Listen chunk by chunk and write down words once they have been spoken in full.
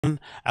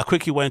I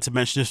quickly wanted to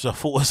mention this, which I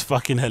thought was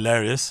fucking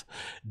hilarious.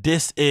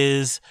 This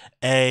is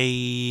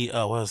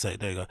what was it?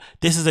 There you go.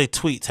 This is a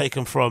tweet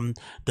taken from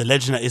the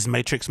legend that is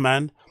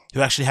MATRIXXMAN, who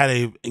actually had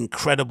a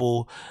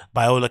incredible,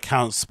 by all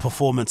accounts,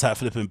 performance at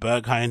flipping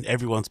Berghain.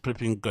 Everyone's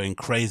flipping going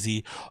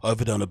crazy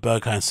over there on the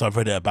Berghain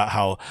subreddit about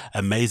how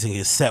amazing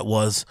his set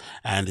was,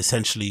 and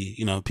essentially,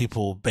 you know,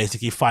 people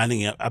basically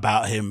finding out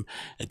about him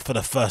for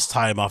the first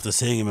time after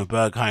seeing him in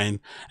Berghain.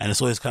 And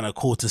it's always kind of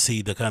cool to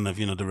see the kind of,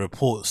 you know, the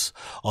reports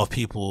of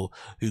people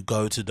who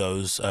go to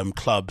those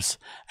clubs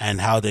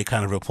and how they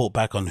kind of report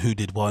back on who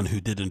did well and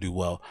who didn't do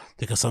well,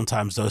 because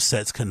sometimes those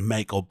sets can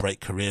make or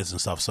break careers and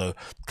stuff. So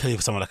clearly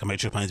for someone like a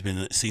MATRIXXMAN, he's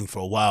been seen for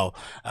a while.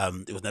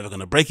 It was never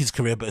going to break his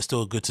career, but it's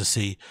still good to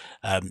see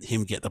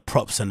him get the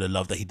props and the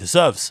love that he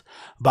deserves.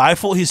 But I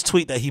thought his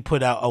tweet that he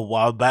put out a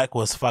while back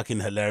was fucking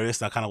hilarious,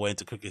 and I kind of wanted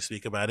to quickly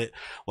speak about it,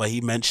 where he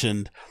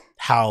mentioned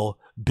how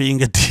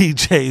being a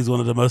DJ is one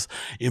of the most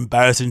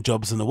embarrassing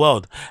jobs in the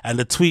world. And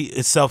the tweet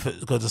itself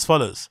goes as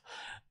follows.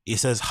 He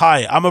says,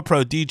 "Hi, I'm a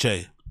pro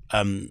DJ.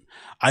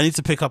 I need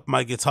to pick up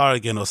my guitar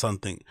again or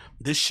something.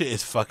 This shit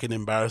is fucking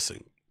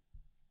embarrassing."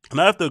 And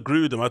I have to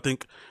agree with him. I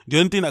think the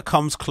only thing that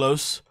comes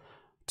close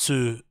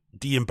to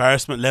the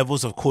embarrassment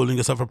levels of calling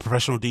yourself a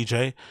professional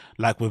DJ,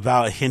 like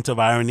without a hint of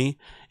irony,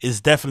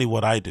 is definitely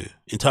what I do.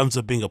 In terms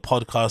of being a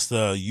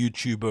podcaster, a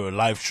YouTuber, a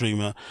live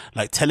streamer,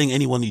 like telling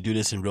anyone you do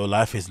this in real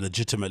life is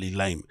legitimately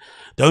lame.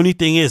 The only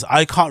thing is,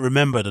 I can't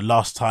remember the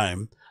last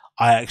time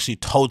I actually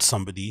told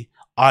somebody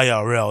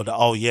IRL that,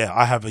 oh yeah,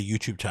 I have a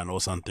YouTube channel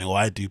or something, or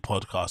I do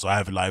podcasts, or I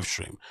have a live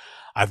stream.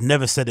 I've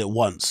never said it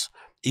once.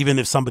 Even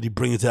if somebody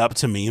brings it up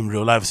to me in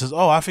real life and says,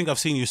 "Oh, I think I've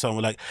seen you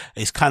somewhere," like,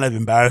 it's kind of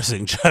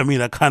embarrassing. Do you know what I mean?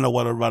 I kind of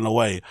want to run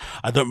away.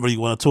 I don't really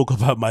want to talk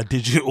about my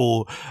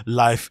digital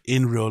life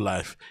in real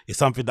life. It's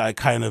something that I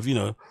kind of, you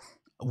know,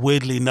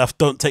 weirdly enough,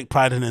 don't take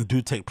pride in and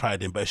do take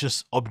pride in, but it's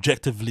just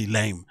objectively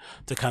lame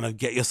to kind of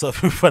get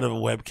yourself in front of a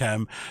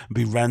webcam,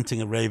 be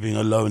ranting and raving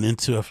alone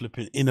into a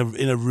flipping in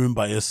a room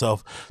by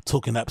yourself,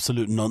 talking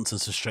absolute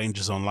nonsense to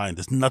strangers online.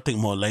 There's nothing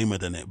more lamer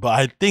than it. But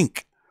I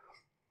think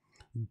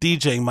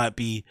DJing might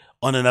be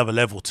on another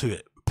level to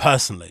it,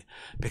 personally,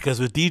 because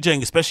with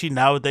DJing, especially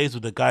nowadays,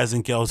 with the guys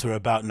and girls who are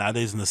about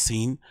nowadays in the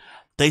scene,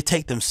 they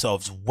take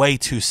themselves way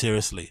too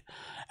seriously.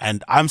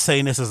 And I'm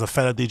saying this as a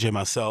fellow DJ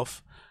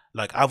myself.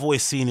 Like, I've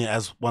always seen it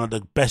as one of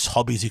the best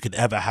hobbies you could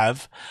ever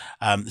have,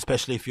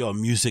 especially if you're a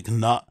music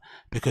nut,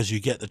 because you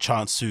get the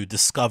chance to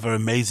discover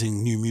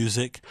amazing new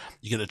music.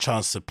 You get a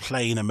chance to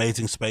play in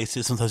amazing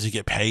spaces. Sometimes you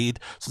get paid.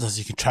 Sometimes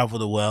you can travel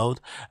the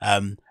world.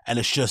 And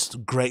it's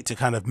just great to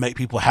kind of make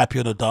people happy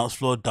on the dance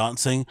floor,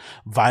 dancing,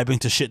 vibing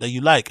to shit that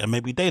you like and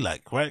maybe they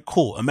like, right?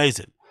 Cool,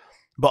 amazing.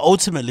 But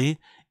ultimately,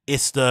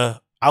 it's I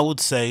would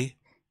say,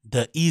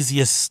 the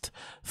easiest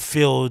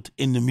field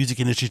in the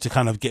music industry to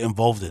kind of get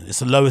involved in. It's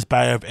the lowest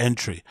barrier of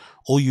entry.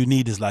 All you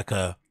need is like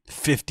a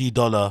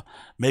 $50,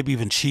 maybe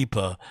even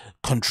cheaper,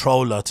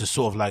 controller to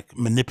sort of like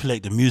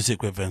manipulate the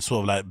music with and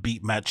sort of like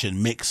beat match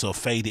and mix or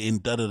fade it in,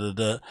 da da da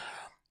da.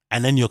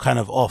 And then you're kind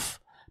of off,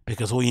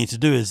 because all you need to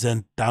do is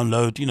then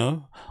download, you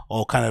know,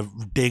 or kind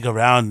of dig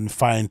around and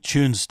find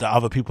tunes that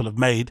other people have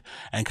made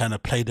and kind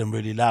of play them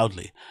really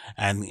loudly,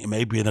 and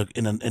maybe in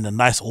a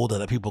nice order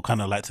that people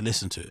kind of like to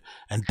listen to.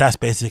 And that's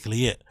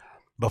basically it.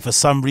 But for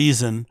some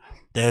reason,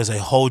 there's a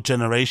whole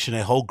generation,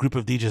 a whole group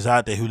of DJs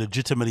out there who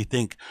legitimately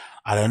think,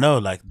 I don't know,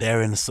 like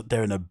they're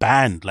in a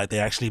band, like they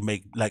actually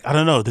make, like, I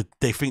don't know,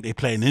 they think they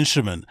play an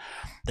instrument.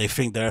 They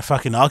think they're a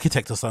fucking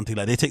architect or something.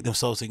 Like, they take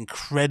themselves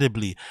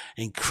incredibly,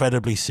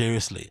 incredibly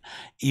seriously,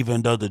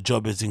 even though the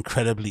job is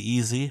incredibly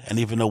easy, and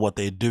even though what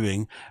they're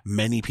doing,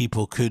 many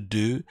people could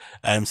do,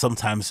 and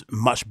sometimes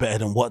much better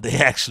than what they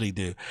actually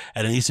do.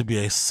 And there needs to be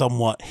a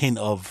somewhat hint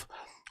of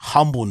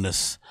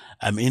humbleness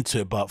into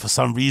it. But for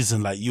some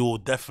reason, like, you'll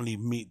definitely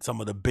meet some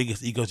of the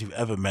biggest egos you've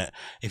ever met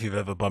if you've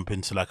ever bumped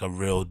into like a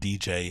real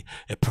DJ,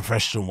 a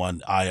professional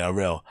one,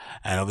 IRL.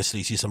 And obviously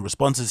you see some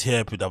responses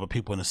here with other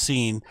people in the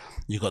scene.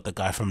 You got the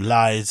guy from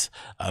Lies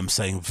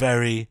saying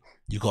very.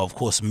 You got, of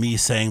course, me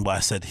saying what I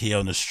said here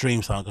on the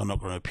stream, so I'm not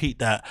going to repeat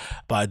that.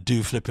 But I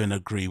do flip and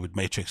agree with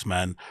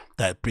MATRIXXMAN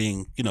that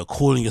being, you know,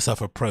 calling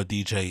yourself a pro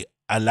DJ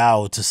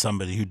aloud to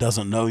somebody who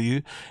doesn't know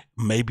you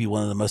may be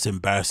one of the most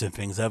embarrassing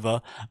things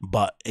ever.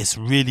 But it's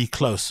really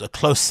close. A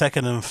close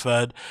second and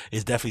third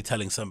is definitely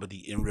telling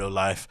somebody in real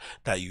life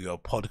that you're a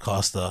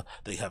podcaster,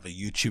 that you have a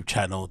YouTube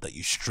channel, that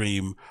you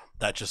stream.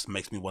 That just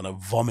makes me want to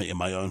vomit in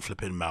my own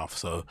flipping mouth.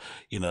 So,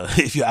 you know,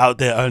 if you're out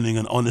there earning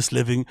an honest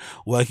living,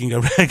 working a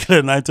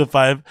regular 9 to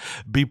 5,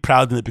 be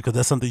proud of it, because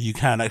that's something you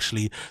can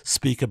actually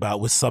speak about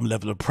with some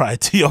level of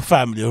pride to your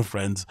family or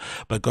friends.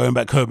 But going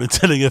back home and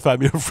telling your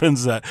family or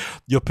friends that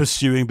you're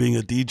pursuing being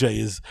a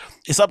DJ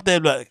it's up there.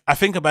 Like, I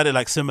think about it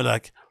like similar,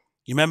 like,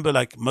 you remember,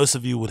 like, most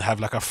of you would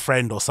have like a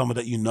friend or someone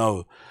that you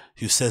know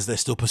who says they're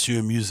still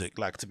pursuing music,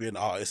 like to be an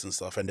artist and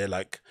stuff, and they're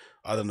like,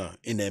 I don't know,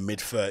 in their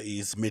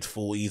mid-30s,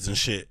 mid-40s and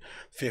shit,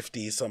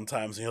 50s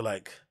sometimes, and you're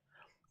like,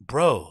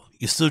 bro,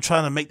 you're still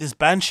trying to make this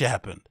band shit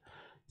happen.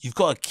 You've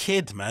got a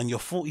kid, man. You're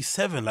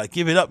 47. Like,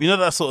 give it up. You know,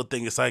 that sort of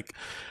thing. It's like,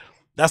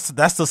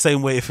 that's the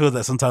same way it feels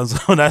like sometimes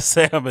when I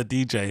say I'm a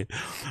DJ,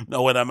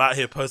 or when I'm out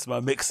here posting my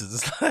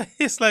mixes.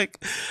 It's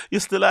like you're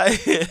still out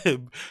here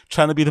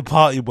trying to be the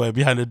party boy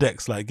behind the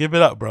decks. Like, give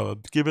it up, bro.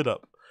 Give it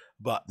up.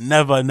 But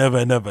never,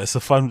 never, never. It's a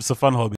fun hobby.